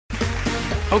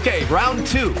Okay, round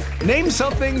two. Name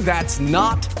something that's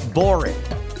not boring.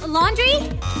 A laundry?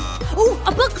 Ooh, a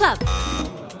book club.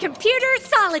 Computer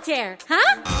solitaire,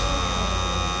 huh?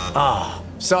 Ah,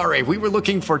 sorry, we were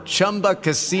looking for Chumba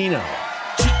Casino.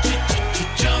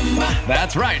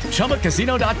 That's right,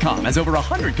 ChumbaCasino.com has over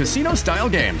 100 casino-style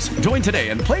games. Join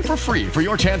today and play for free for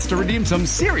your chance to redeem some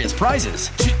serious prizes.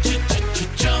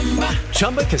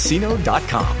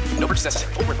 ChumbaCasino.com. No purchase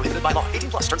necessary. Void where prohibited by law.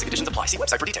 18 plus. Terms and conditions apply. See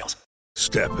website for details.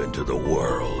 Step into the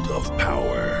world of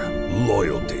power,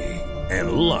 loyalty,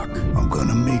 and luck. I'm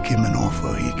gonna make him an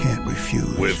offer he can't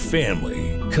refuse. With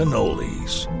family,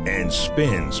 cannolis, and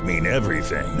spins mean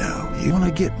everything. Now, you wanna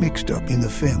get mixed up in the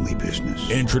family business.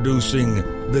 Introducing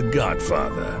The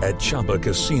Godfather at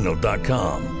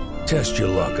ChumbaCasino.com. Test your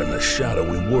luck in the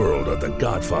shadowy world of The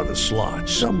Godfather slot.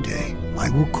 Someday, I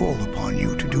will call upon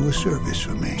you to do a service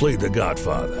for me. Play The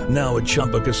Godfather now at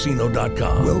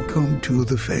ChumbaCasino.com. Welcome to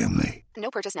the family. No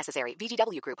purchase necessary.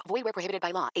 VGW Group. Void where prohibited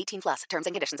by law. 18 plus. Terms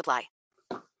and conditions apply.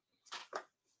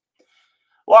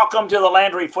 Welcome to the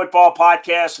Landry Football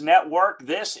Podcast Network.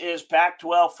 This is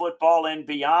Pac-12 football and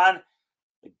beyond.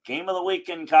 The game of the week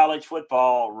in college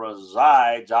football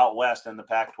resides out west in the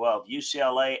Pac-12.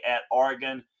 UCLA at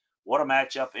Oregon. What a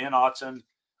matchup in Autzen.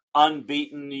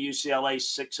 Unbeaten UCLA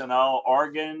 6-0.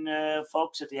 Oregon,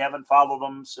 folks, if you haven't followed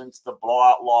them since the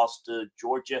blowout loss to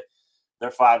Georgia, they're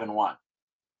 5-1.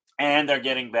 And they're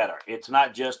getting better. It's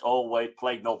not just,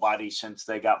 played nobody since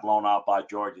they got blown out by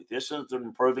Georgia. This is an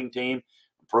improving team,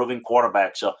 improving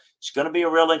quarterback. So it's going to be a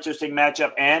real interesting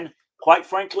matchup. And quite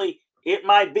frankly, it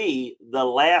might be the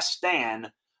last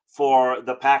stand for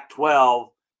the Pac-12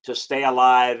 to stay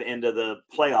alive into the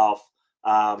playoff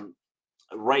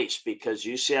race, because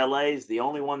UCLA is the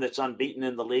only one that's unbeaten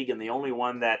in the league and the only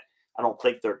one that I don't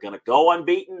think they're going to go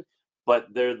unbeaten.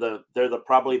 But they're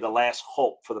probably the last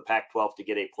hope for the Pac-12 to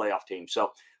get a playoff team.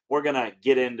 So we're going to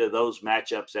get into those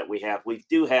matchups that we have. We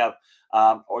do have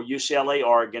UCLA,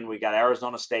 Oregon. We got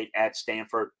Arizona State at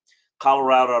Stanford,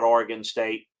 Colorado at Oregon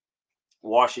State,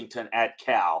 Washington at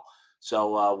Cal.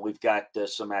 So we've got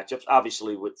some matchups,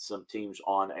 obviously, with some teams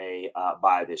on a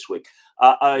bye this week.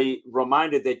 A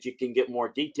reminder that you can get more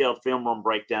detailed film room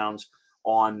breakdowns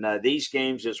on these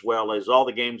games as well as all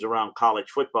the games around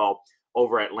college football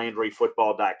over at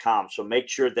LandryFootball.com. So make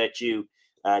sure that you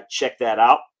check that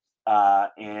out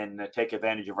and take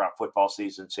advantage of our football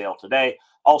season sale today.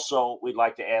 Also, we'd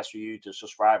like to ask for you to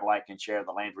subscribe, like, and share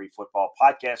the Landry Football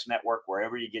Podcast Network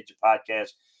wherever you get your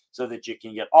podcasts so that you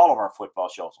can get all of our football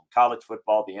shows on college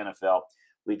football, the NFL.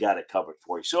 We got it covered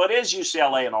for you. So it is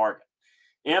UCLA and Oregon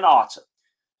in Autzen.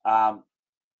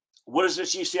 What does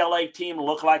this UCLA team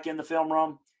look like in the film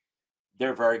room?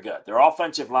 They're very good. Their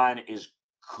offensive line is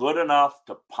good enough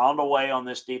to pound away on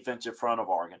this defensive front of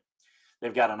Oregon.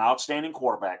 They've got an outstanding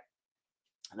quarterback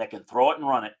that can throw it and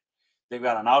run it. They've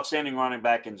got an outstanding running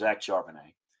back in Zach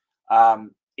Charbonnet.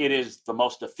 It is the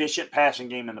most efficient passing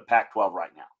game in the Pac-12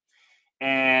 right now.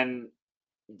 And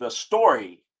the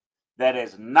story that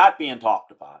is not being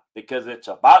talked about, because it's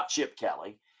about Chip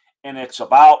Kelly and it's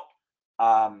about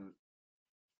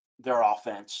their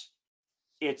offense,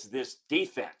 it's this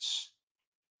defense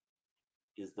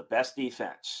is the best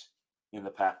defense in the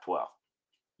Pac-12.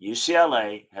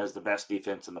 UCLA has the best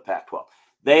defense in the Pac-12.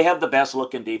 They have the best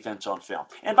looking defense on film.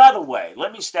 And by the way,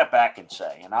 let me step back and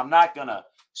say, and I'm not going to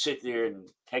sit there and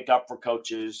take up for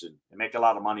coaches and make a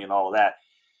lot of money and all of that,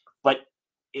 but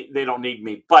they don't need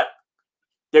me. But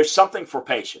there's something for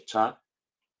patience, huh?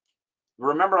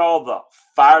 Remember all the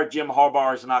fire Jim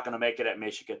Harbaugh is not going to make it at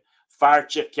Michigan. Fire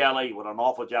Chip Kelly, what an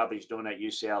awful job he's doing at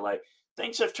UCLA.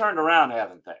 Things have turned around,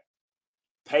 haven't they?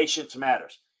 Patience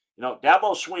matters. You know,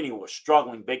 Dabo Swinney was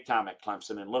struggling big time at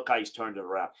Clemson, and look how he's turned it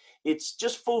around. It's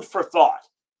just food for thought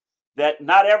that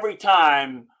not every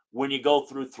time when you go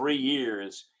through 3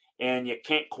 years and you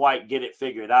can't quite get it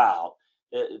figured out,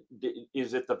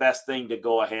 is it the best thing to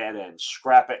go ahead and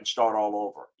scrap it and start all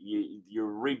over? You're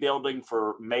rebuilding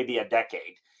for maybe a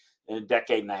decade and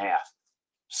a half.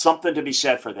 Something to be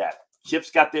said for that. Chip's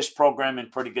got this program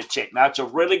in pretty good shape. Now, it's a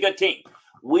really good team.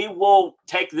 We will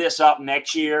take this up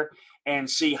next year and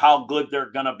see how good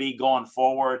they're going to be going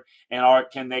forward, and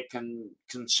can they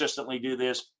consistently do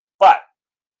this. But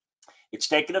it's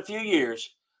taken a few years,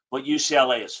 but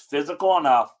UCLA is physical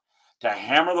enough to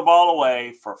hammer the ball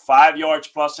away for 5 yards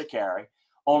plus a carry.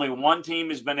 Only one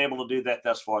team has been able to do that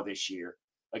thus far this year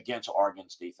against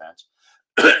Oregon's defense.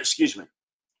 Excuse me.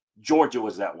 Georgia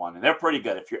was that one, and they're pretty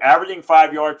good. If you're averaging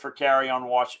 5 yards per carry on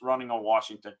running on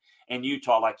Washington and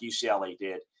Utah like UCLA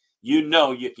did, you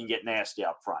know you can get nasty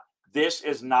up front. This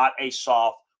is not a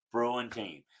soft Bruin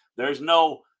team. There's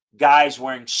no guys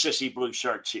wearing sissy blue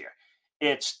shirts here.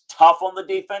 It's tough on the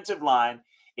defensive line.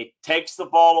 It takes the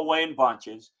ball away in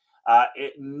bunches.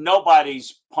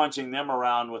 Nobody's punching them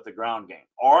around with the ground game.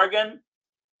 Oregon,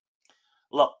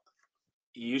 look,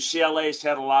 UCLA's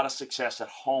had a lot of success at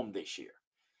home this year.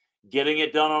 Getting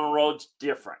it done on the road's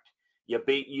different. You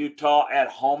beat Utah at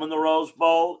home in the Rose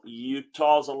Bowl.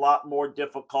 Utah's a lot more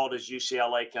difficult, as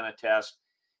UCLA can attest,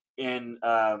 in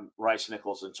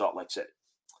Rice-Nichols and Salt Lake City.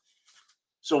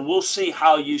 So we'll see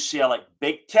how UCLA,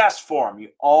 big test for them. You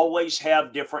always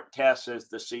have different tests as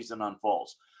the season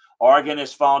unfolds. Oregon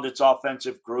has found its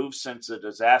offensive groove since the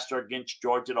disaster against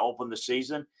Georgia to open the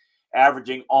season,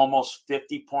 averaging almost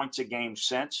 50 points a game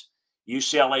since.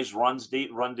 UCLA's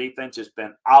run defense has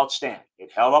been outstanding.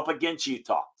 It held up against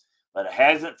Utah, but it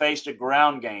hasn't faced a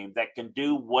ground game that can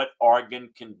do what Oregon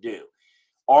can do.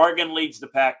 Oregon leads the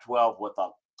Pac-12 with a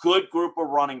good group of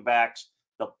running backs,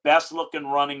 the best-looking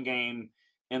running game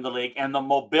in the league, and the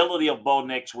mobility of Bo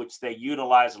Nix, which they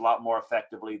utilize a lot more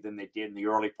effectively than they did in the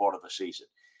early part of the season.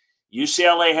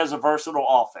 UCLA has a versatile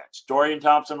offense. Dorian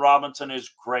Thompson-Robinson is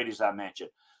great, as I mentioned.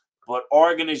 But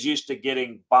Oregon is used to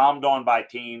getting bombed on by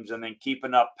teams and then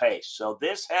keeping up pace. So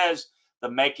this has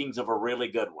the makings of a really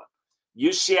good one.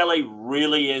 UCLA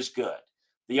really is good.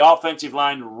 The offensive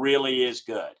line really is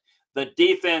good. The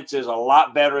defense is a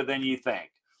lot better than you think.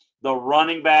 The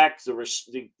running backs,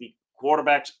 the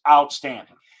quarterbacks,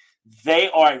 outstanding. They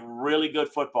are a really good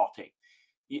football team.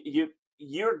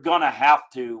 You're going to have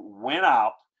to win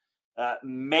out,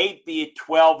 maybe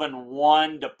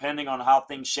 12-1, depending on how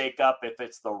things shake up, if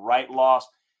it's the right loss.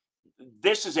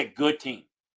 This is a good team,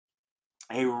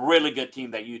 a really good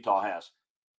team that Utah has.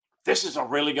 This is a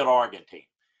really good Oregon team.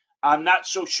 I'm not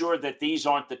so sure that these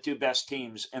aren't the two best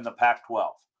teams in the Pac-12.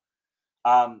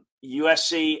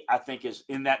 USC, I think, is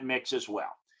in that mix as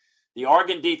well. The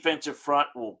Oregon defensive front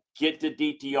will get to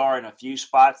DTR in a few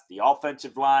spots. The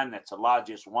offensive line that's allowed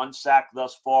just one sack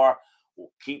thus far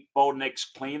will keep Bo Nix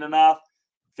clean enough.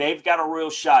 They've got a real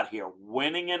shot here.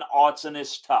 Winning in Autzen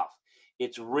is tough.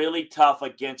 It's really tough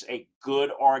against a good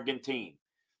Oregon team.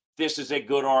 This is a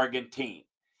good Oregon team.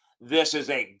 This is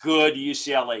a good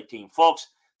UCLA team. Folks,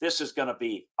 this is going to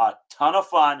be a ton of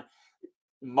fun.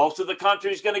 Most of the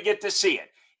country is going to get to see it.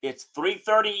 It's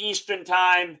 3:30 Eastern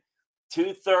time,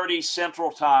 2:30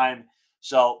 Central time.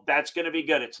 So that's going to be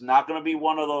good. It's not going to be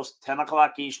one of those 10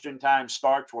 o'clock Eastern time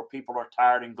starts where people are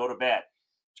tired and go to bed.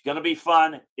 It's going to be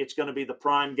fun. It's going to be the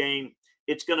prime game.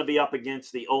 It's going to be up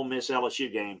against the Ole Miss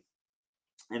LSU game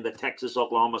and the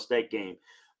Texas-Oklahoma State game.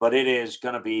 But it is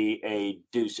going to be a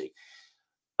doozy.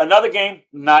 Another game,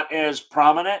 not as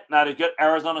prominent, not as good.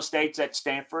 Arizona State's at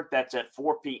Stanford. That's at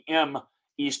 4 p.m.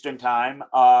 Eastern time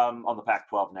on the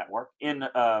Pac-12 network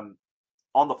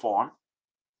on the Forum.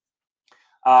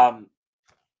 I'm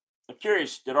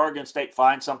curious, did Oregon State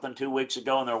find something 2 weeks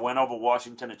ago in their win over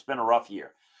Washington? It's been a rough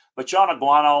year. But Sean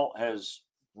Aguano has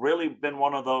really been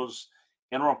one of those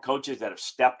interim coaches that have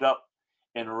stepped up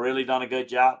and really done a good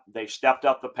job. They've stepped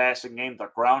up the passing game. The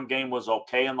ground game was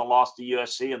okay in the loss to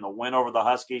USC and the win over the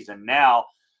Huskies, and now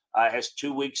has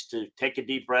 2 weeks to take a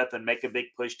deep breath and make a big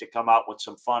push to come out with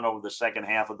some fun over the second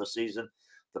half of the season.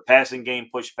 The passing game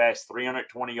pushed past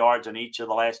 320 yards in each of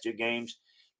the last two games.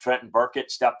 Trenton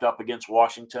Burkett stepped up against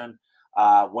Washington.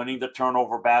 Winning the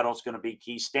turnover battle is going to be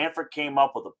key. Stanford came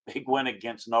up with a big win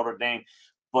against Notre Dame,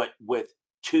 but with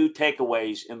two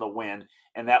takeaways in the win,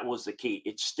 and that was the key.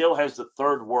 It still has the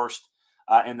third worst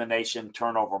in the nation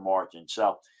turnover margin.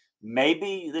 So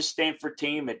maybe this Stanford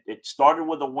team, it started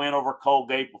with a win over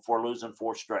Colgate before losing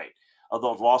 4 straight. Of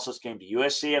those losses came to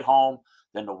USC at home,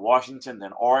 then to Washington,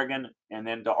 then Oregon, and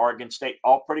then to Oregon State.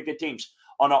 All pretty good teams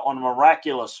on a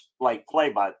miraculous play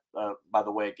by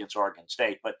the way against Oregon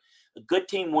State. But a good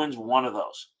team wins one of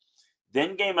those.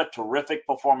 Then gave a terrific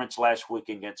performance last week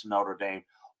against Notre Dame,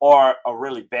 or a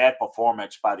really bad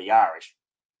performance by the Irish.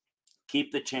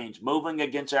 Keep the chains moving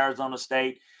against Arizona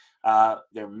State.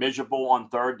 They're miserable on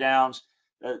third downs.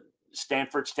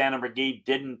 Stanford, Stanton McGee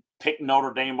didn't pick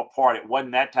Notre Dame apart. It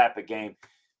wasn't that type of game.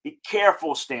 Be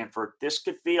careful, Stanford. This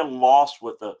could be a loss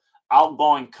with an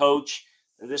outgoing coach.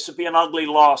 This would be an ugly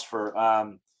loss for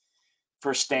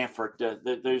Stanford.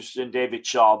 There's David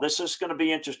Shaw. This is going to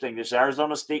be interesting. This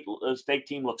Arizona State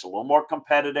team looks a little more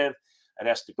competitive. It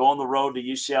has to go on the road to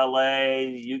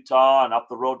UCLA, Utah, and up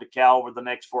the road to Cal over the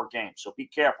next 4 games. So be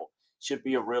careful. Should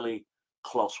be a really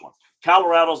close one.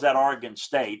 Colorado's at Oregon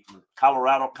State. And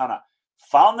Colorado kind of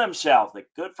found themselves.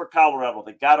 Good for Colorado.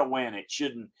 They got to win. It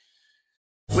shouldn't.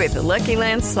 With the Lucky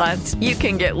Land Slots, you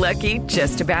can get lucky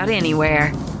just about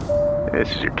anywhere.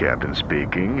 This is your captain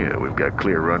speaking. We've got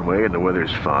clear runway and the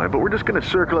weather's fine, but we're just going to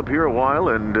circle up here a while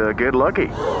and get lucky.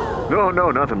 No,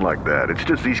 nothing like that. It's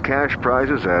just these cash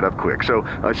prizes add up quick. So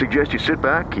I suggest you sit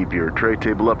back, keep your tray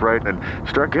table upright, and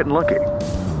start getting lucky.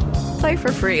 Play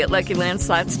for free at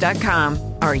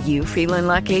LuckyLandSlots.com. Are you feeling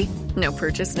lucky? No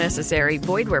purchase necessary.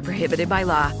 Void where prohibited by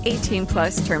law.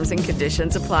 18+ terms and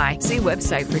conditions apply. See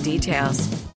website for details.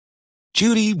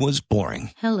 Judy was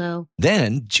boring. Hello.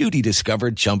 Then Judy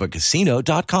discovered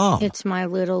ChumbaCasino.com. It's my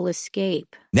little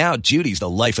escape. Now Judy's the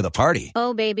life of the party.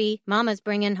 Oh, baby, mama's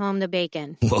bringing home the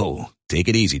bacon. Whoa, take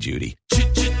it easy, Judy.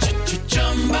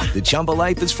 The Chumba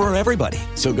life is for everybody.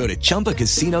 So go to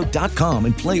ChumbaCasino.com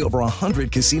and play over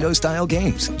 100 casino-style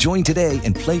games. Join today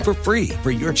and play for free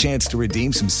for your chance to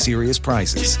redeem some serious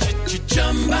prizes.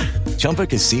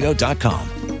 ChumbaCasino.com.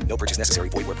 No purchase necessary.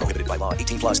 Void where prohibited by law.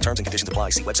 18+ terms and conditions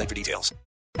apply. See website for details.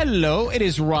 Hello, it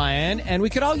is Ryan, and we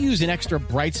could all use an extra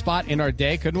bright spot in our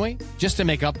day, couldn't we? Just to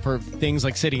make up for things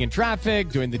like sitting in traffic,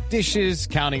 doing the dishes,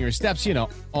 counting your steps,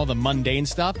 all the mundane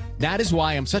stuff. That is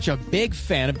why I'm such a big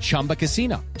fan of Chumba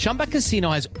Casino. Chumba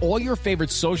Casino has all your favorite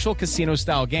social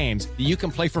casino-style games that you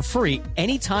can play for free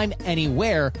anytime,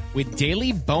 anywhere with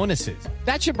daily bonuses.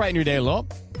 That should brighten your day a little.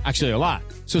 Actually, a lot.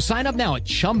 So sign up now at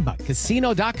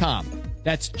ChumbaCasino.com.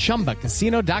 That's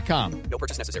ChumbaCasino.com. No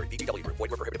purchase necessary. VGW Group.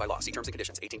 Void where prohibited by law. See terms and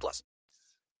conditions. 18+.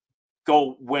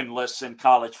 Go winless in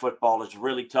college football is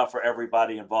really tough for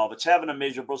everybody involved. It's having a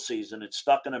miserable season. It's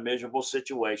stuck in a miserable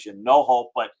situation. No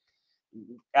hope, but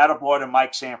attaboy to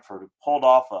Mike Sanford, who pulled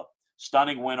off a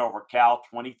stunning win over Cal,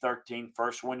 2013,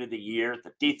 first win of the year.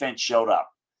 The defense showed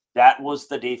up. That was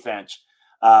the defense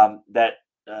that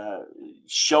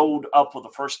showed up for the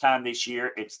first time this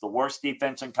year. It's the worst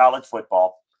defense in college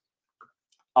football.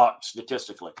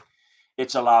 Statistically,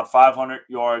 it's allowed 500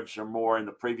 yards or more in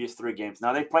the previous 3 games.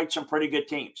 Now, they played some pretty good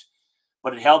teams,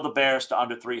 but it held the Bears to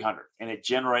under 300, and it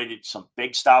generated some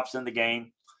big stops in the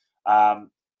game.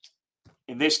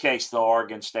 In this case, though,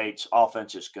 Oregon State's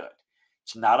offense is good.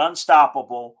 It's not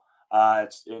unstoppable.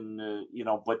 But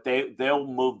they'll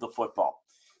move the football.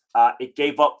 It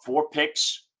gave up 4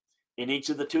 picks in each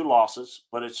of the 2 losses,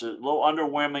 but it's a little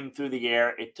underwhelming through the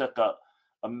air. It took a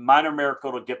minor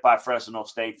miracle to get by Fresno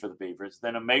State for the Beavers,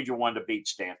 then a major one to beat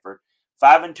Stanford.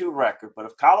 5-2 record. But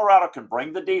if Colorado can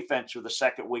bring the defense for the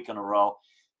second week in a row,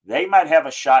 they might have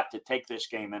a shot to take this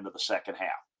game into the second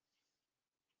half.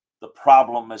 The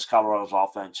problem is Colorado's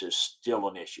offense is still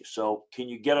an issue. So can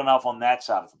you get enough on that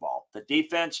side of the ball? The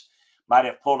defense might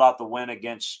have pulled out the win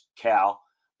against Cal,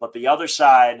 but the other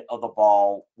side of the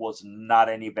ball was not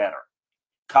any better.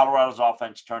 Colorado's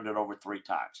offense turned it over 3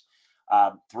 times.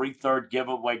 3 turnover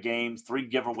giveaway games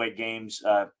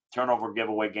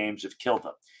have killed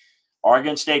them.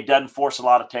 Oregon State doesn't force a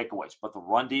lot of takeaways, but the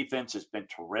run defense has been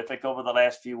terrific over the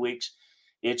last few weeks.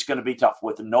 It's going to be tough.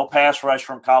 With no pass rush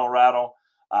from Colorado,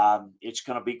 it's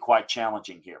going to be quite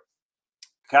challenging here.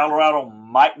 Colorado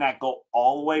might not go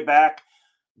all the way back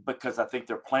because I think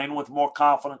they're playing with more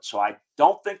confidence, so I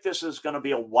don't think this is going to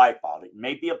be a wipeout. It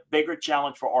may be a bigger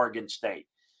challenge for Oregon State.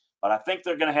 But I think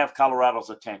they're going to have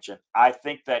Colorado's attention. I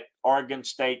think that Oregon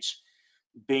State's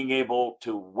being able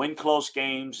to win close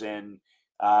games and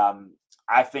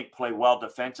I think play well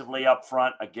defensively up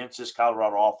front against this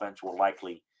Colorado offense will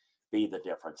likely be the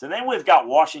difference. And then we've got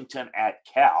Washington at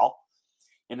Cal,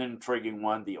 an intriguing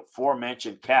one. The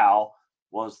aforementioned Cal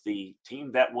was the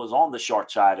team that was on the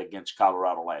short side against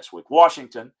Colorado last week.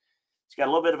 Washington, it's got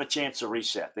a little bit of a chance to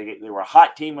reset. They were a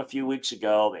hot team a few weeks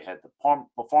ago. They had the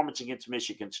performance against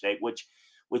Michigan State, which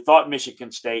we thought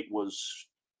Michigan State was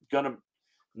going to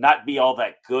not be all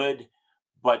that good,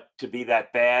 but to be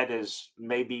that bad as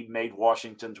maybe made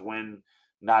Washington's win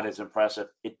not as impressive.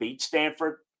 It beat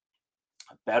Stanford,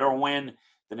 a better win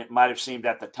than it might have seemed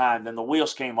at the time. Then the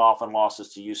wheels came off and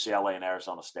losses to UCLA and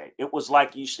Arizona State. It was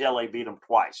like UCLA beat them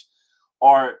twice.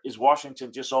 Or is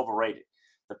Washington just overrated?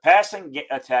 The passing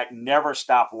attack never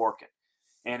stopped working,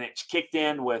 and it's kicked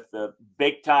in with the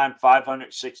big-time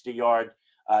 560-yard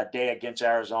day against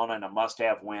Arizona and a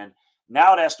must-have win.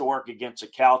 Now it has to work against a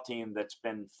Cal team that's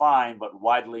been fine but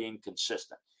widely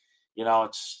inconsistent. The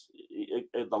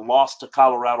loss to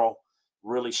Colorado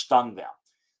really stung them.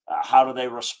 How do they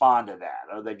respond to that?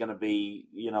 Are they going to be,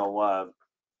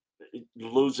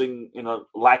 losing,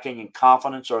 lacking in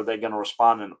confidence, or are they going to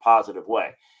respond in a positive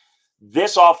way?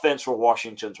 This offense for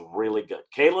Washington's really good.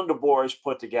 Kalen DeBoer has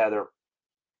put together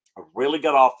a really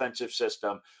good offensive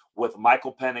system with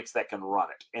Michael Penix that can run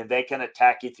it, and they can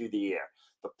attack you through the air.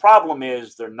 The problem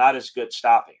is they're not as good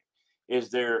stopping it. Is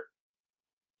there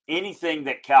anything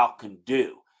that Cal can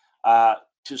do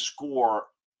to score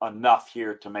enough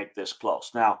here to make this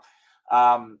close? Now,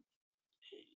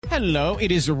 Hello,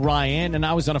 it is Ryan, and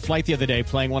I was on a flight the other day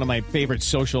playing one of my favorite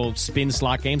social spin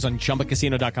slot games on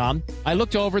ChumbaCasino.com. I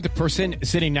looked over at the person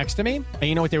sitting next to me, and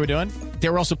you know what they were doing? They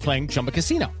were also playing Chumba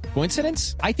Casino.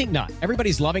 Coincidence? I think not.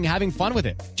 Everybody's loving having fun with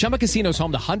it. Chumba Casino is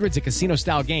home to hundreds of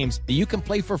casino-style games that you can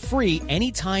play for free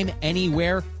anytime,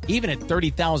 anywhere, even at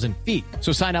 30,000 feet.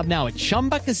 So sign up now at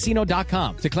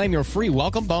ChumbaCasino.com to claim your free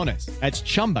welcome bonus. That's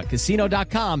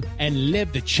ChumbaCasino.com and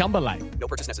live the Chumba life. No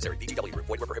purchase necessary. VGW Group.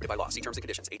 Void where prohibited by law. See terms and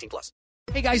conditions. 18+.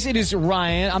 Hey guys, it is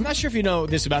Ryan. I'm not sure if you know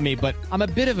this about me, but I'm a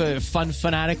bit of a fun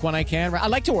fanatic when I can. I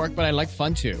like to work, but I like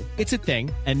fun too. It's a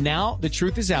thing. And now the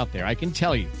truth is out there. I can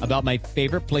tell you about my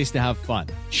favorite place to have fun.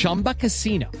 Chumba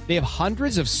Casino. They have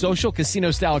hundreds of social casino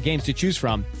style games to choose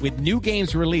from with new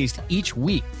games released each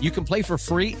week. You can play for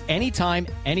free anytime,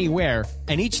 anywhere.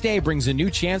 And each day brings a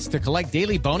new chance to collect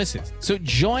daily bonuses. So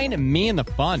join me in the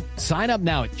fun. Sign up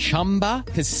now at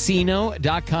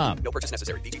ChumbaCasino.com. No purchase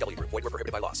necessary. VGW Group. Void where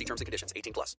prohibited by law. See terms and conditions.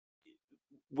 18+.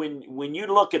 When you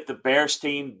look at the Bears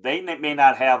team, they may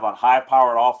not have a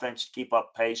high-powered offense to keep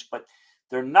up pace, but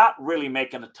they're not really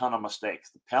making a ton of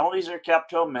mistakes. The penalties are kept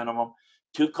to a minimum.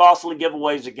 2 costly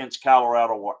giveaways against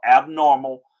Colorado were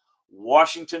abnormal.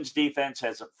 Washington's defense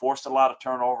has forced a lot of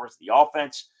turnovers. The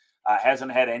offense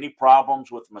hasn't had any problems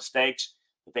with mistakes.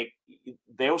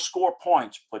 They'll score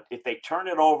points, but if they turn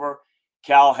it over,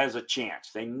 Cal has a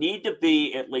chance. They need to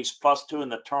be at least +2 in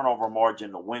the turnover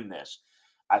margin to win this.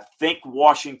 I think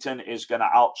Washington is going to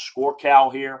outscore Cal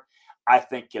here. I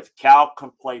think if Cal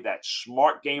can play that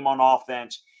smart game on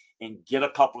offense and get a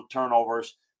couple of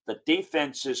turnovers, the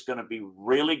defense is going to be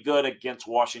really good against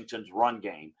Washington's run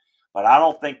game. But I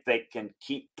don't think they can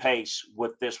keep pace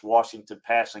with this Washington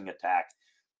passing attack.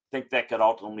 I think that could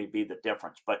ultimately be the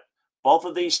difference. But both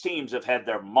of these teams have had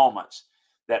their moments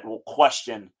that will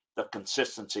question the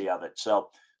consistency of it. So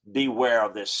beware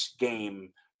of this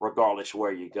game regardless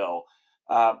where you go.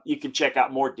 You can check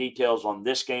out more details on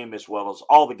this game as well as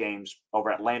all the games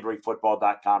over at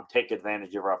LandryFootball.com. Take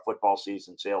advantage of our football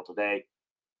season sale today.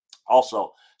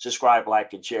 Also, subscribe,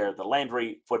 like, and share the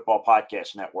Landry Football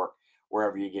Podcast Network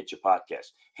wherever you get your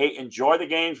podcasts. Hey, enjoy the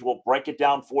games. We'll break it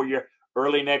down for you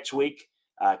early next week.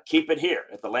 Keep it here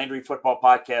at the Landry Football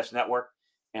Podcast Network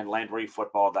and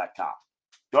LandryFootball.com.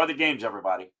 Enjoy the games,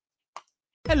 everybody.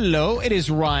 Hello, it is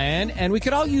Ryan, and we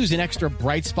could all use an extra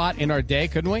bright spot in our day,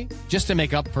 couldn't we? Just to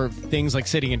make up for things like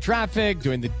sitting in traffic,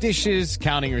 doing the dishes,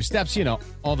 counting your steps,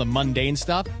 all the mundane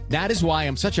stuff. That is why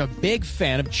I'm such a big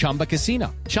fan of Chumba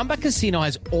Casino. Chumba Casino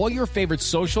has all your favorite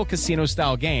social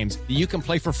casino-style games that you can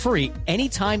play for free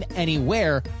anytime,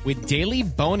 anywhere with daily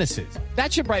bonuses.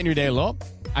 That should brighten your day a little.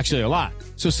 Actually, a lot.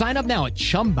 So sign up now at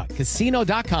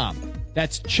ChumbaCasino.com.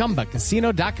 That's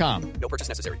ChumbaCasino.com. No purchase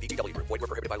necessary. VGW Group. Void where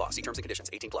prohibited by law. See terms and conditions.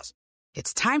 18+.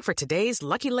 It's time for today's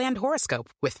Lucky Land horoscope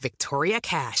with Victoria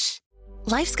Cash.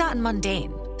 Life's gotten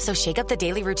mundane, so shake up the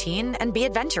daily routine and be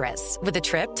adventurous with a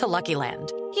trip to Lucky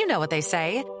Land. You know what they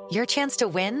say. Your chance to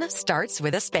win starts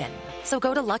with a spin. So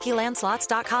go to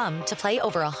LuckyLandSlots.com to play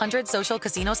over 100 social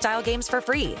casino-style games for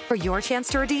free for your chance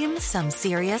to redeem some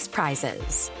serious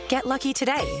prizes. Get lucky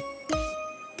today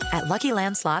at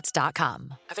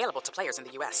LuckyLandSlots.com. Available to players in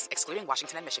the U.S., excluding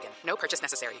Washington and Michigan. No purchase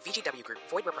necessary. VGW Group.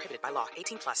 Void where prohibited by law.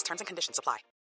 18+. Terms and conditions apply.